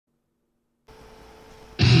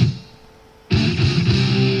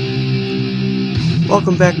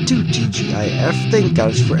Welcome back to TGIF. Thank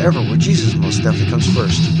God it's forever, where Jesus most definitely comes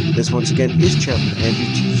first. This once again is Chaplain Andrew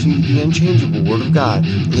teaching you the unchangeable Word of God.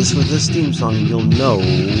 Listen to this theme song and you'll know.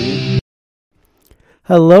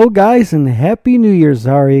 Hello guys and Happy New Year.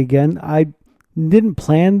 Sorry again. I didn't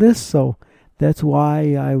plan this, so that's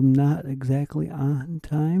why I'm not exactly on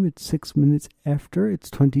time. It's 6 minutes after. It's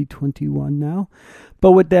 2021 now.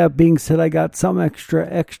 But with that being said, I got some extra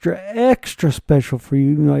special for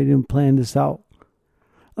you, even though I didn't plan this out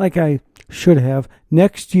like I should have.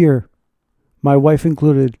 Next year, my wife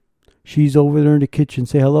included, she's over there in the kitchen.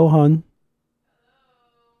 Say hello, hon.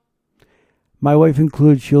 My wife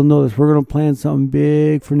included, she'll know this. We're going to plan something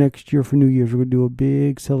big for next year for New Year's. We're going to do a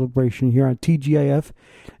big celebration here on TGIF.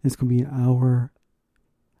 It's going to be an hour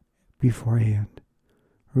beforehand.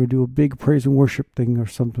 We're going to do a big praise and worship thing or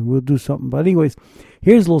something. We'll do something. But anyways,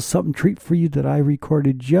 here's a little something treat for you that I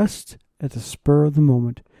recorded just at the spur of the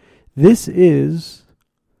moment. This is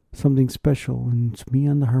something special, and it's me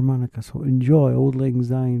on the harmonica. So enjoy Old Lang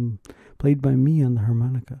Syne, played by me on the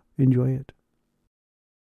harmonica. Enjoy it.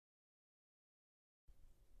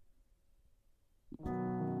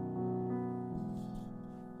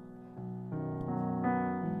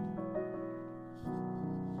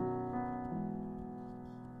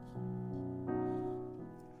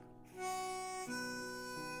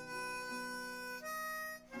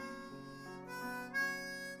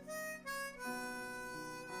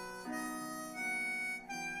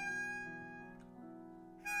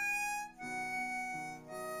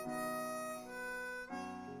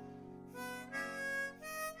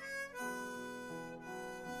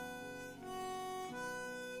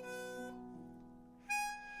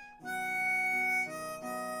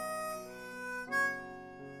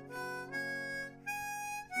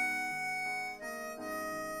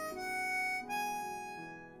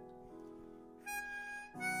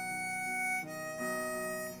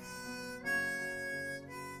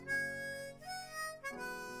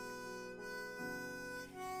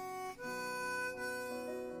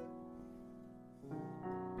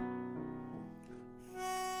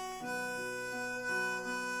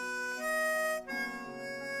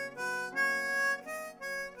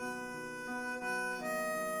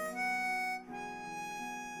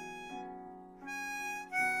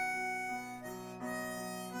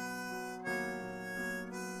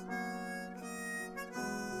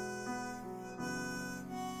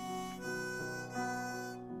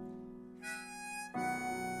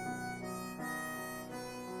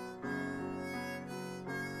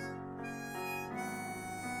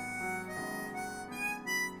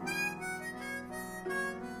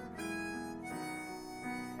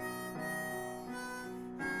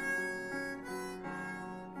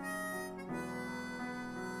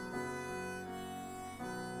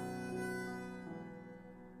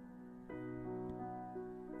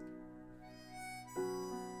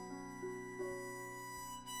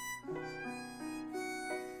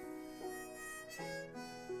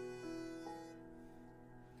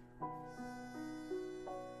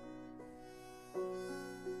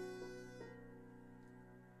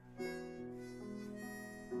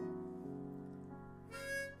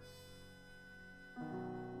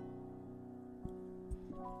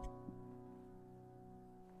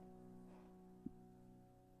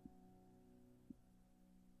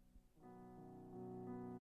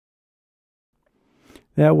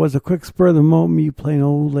 That was a quick spur of the moment, me playing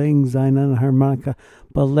Old Lang Syne on the harmonica.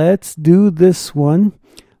 But let's do this one.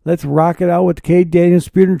 Let's rock it out with Kate Daniels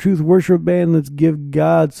Spirit and Truth Worship Band. Let's give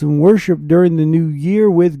God some worship during the new year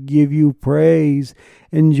with Give You Praise.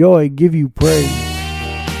 Enjoy, Give You Praise.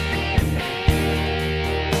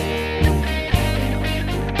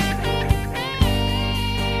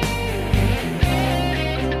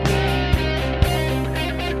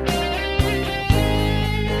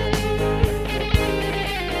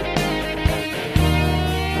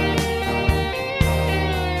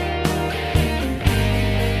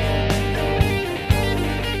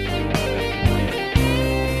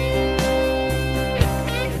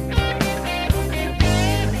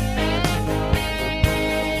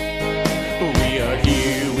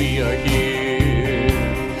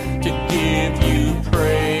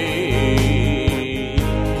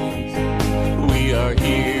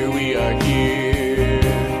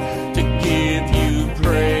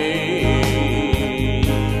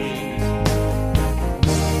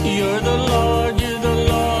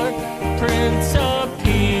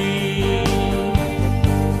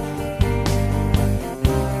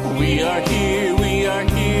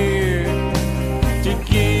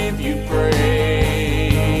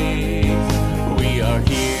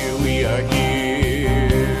 We are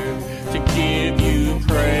here to give you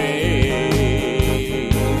praise.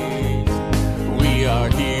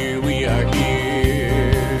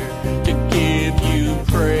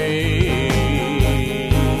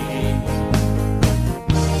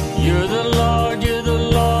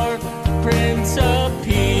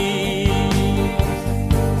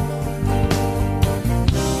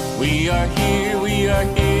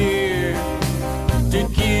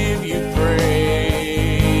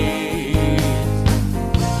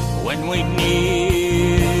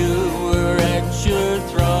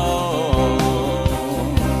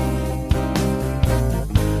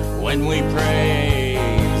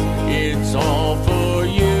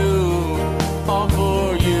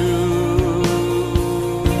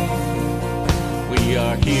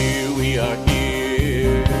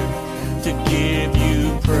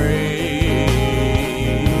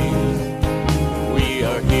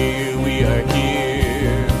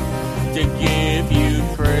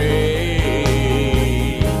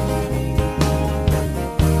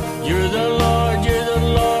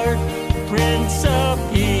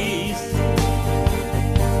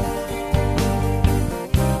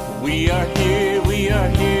 We are here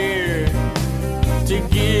to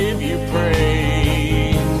give you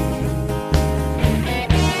praise.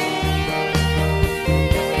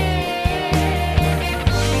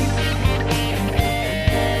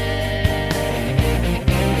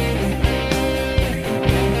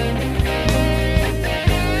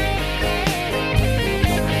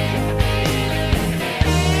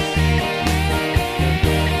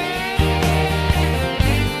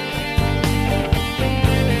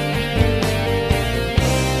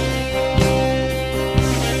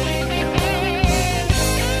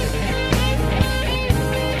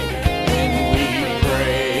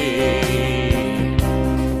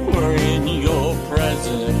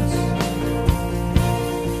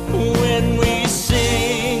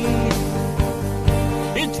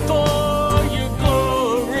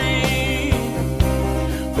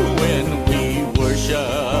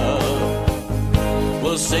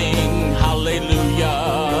 Sing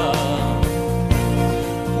hallelujah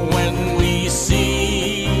when we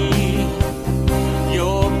see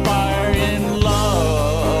your fire and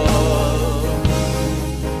love.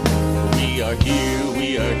 We are here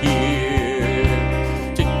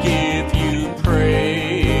to give you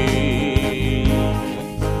praise.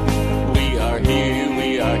 We are here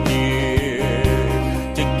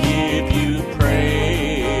to give you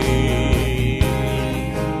praise.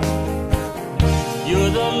 You're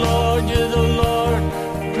the Lord,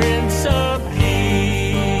 Prince of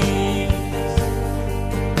Peace.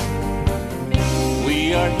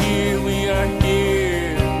 We are here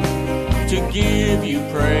to give you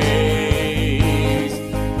praise,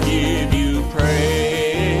 give you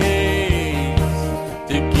praise,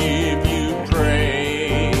 to give you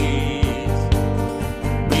praise.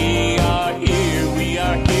 We are here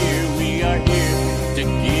to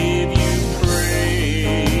give you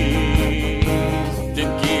praise, to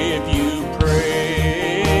give you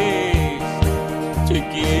praise, to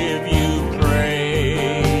give you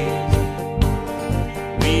praise.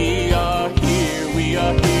 We are here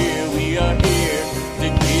to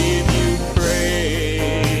give you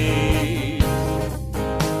praise.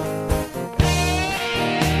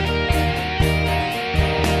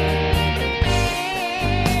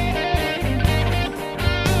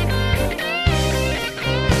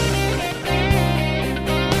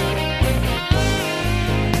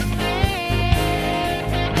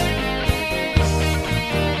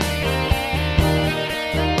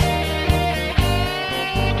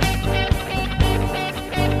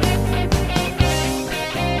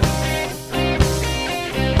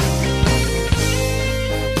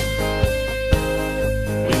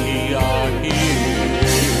 We are here.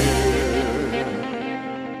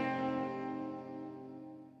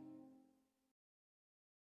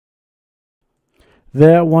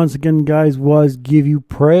 That, once again, guys, was Give You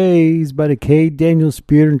Praise by the K. Daniel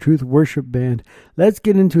Spirit and Truth Worship Band. Let's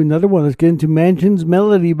get into another one. Let's get into Mansion's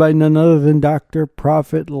Melody by none other than Dr.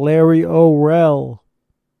 Prophet Larry O'Rell.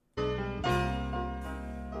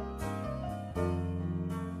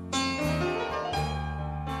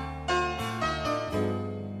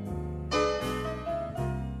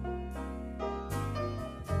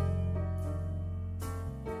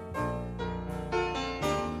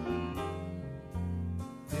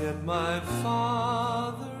 In my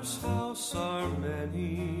Father's house are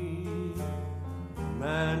many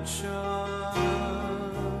mansions.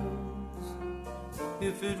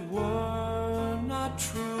 If it were not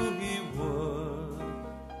true, he would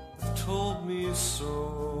have told me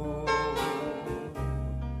so.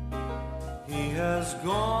 He has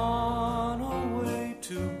gone away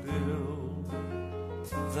to build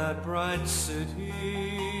that bright city.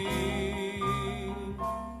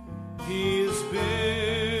 He is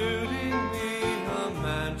building me a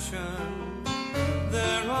mansion,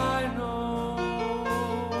 there I know.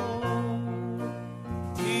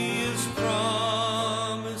 He has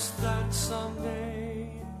promised that someday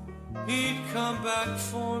he'd come back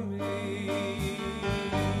for me,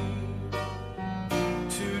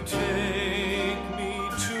 to take me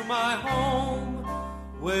to my home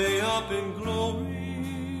way up in glory.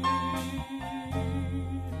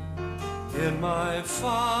 In my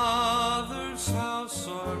Father's house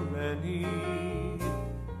are many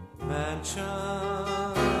mansions,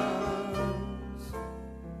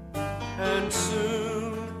 and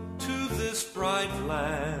soon to this bright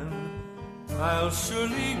land I'll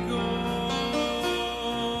surely go.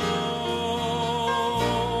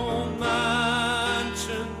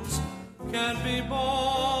 Mansions can't be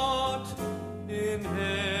bought in heaven.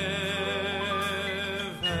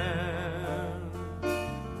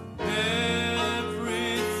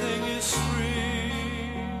 Everything is free,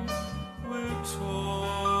 we're told.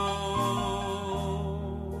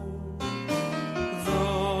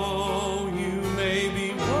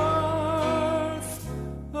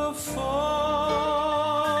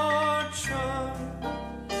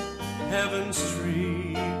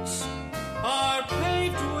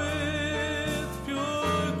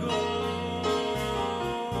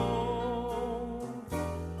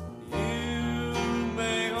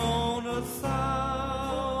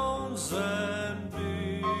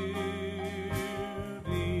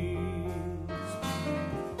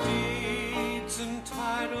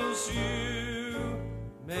 as you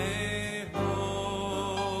may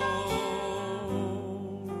hold.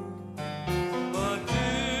 But do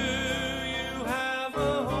you have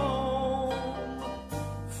a home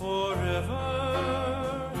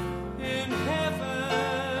forever in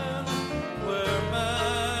heaven, where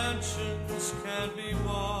mansions can be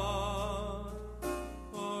bought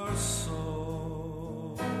or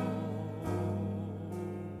sold?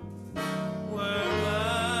 Where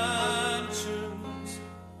mansions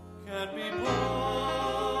can be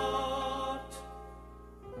bought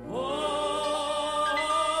or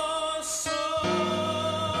sold.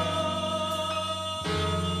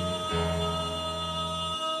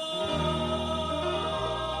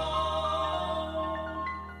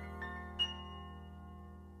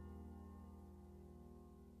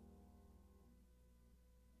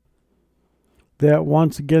 That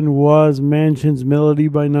once again was Mansion's Melody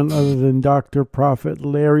by none other than Dr. Prophet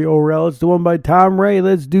Larry Orrell. It's the one by Tom Ray.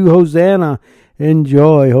 Let's do Hosanna.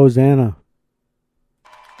 Enjoy Hosanna.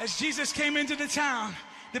 As Jesus came into the town,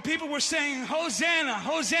 the people were saying, Hosanna,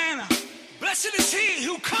 Hosanna. Blessed is he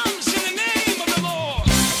who comes in the name of the Lord.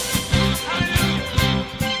 Hallelujah.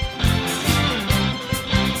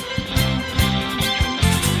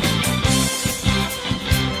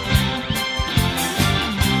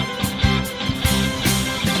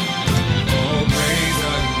 Oh, praise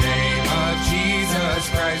the name of Jesus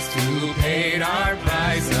Christ, who paid our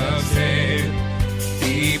price of sin.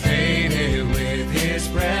 He paid it with his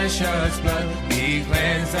precious blood. He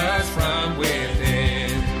cleansed us from within.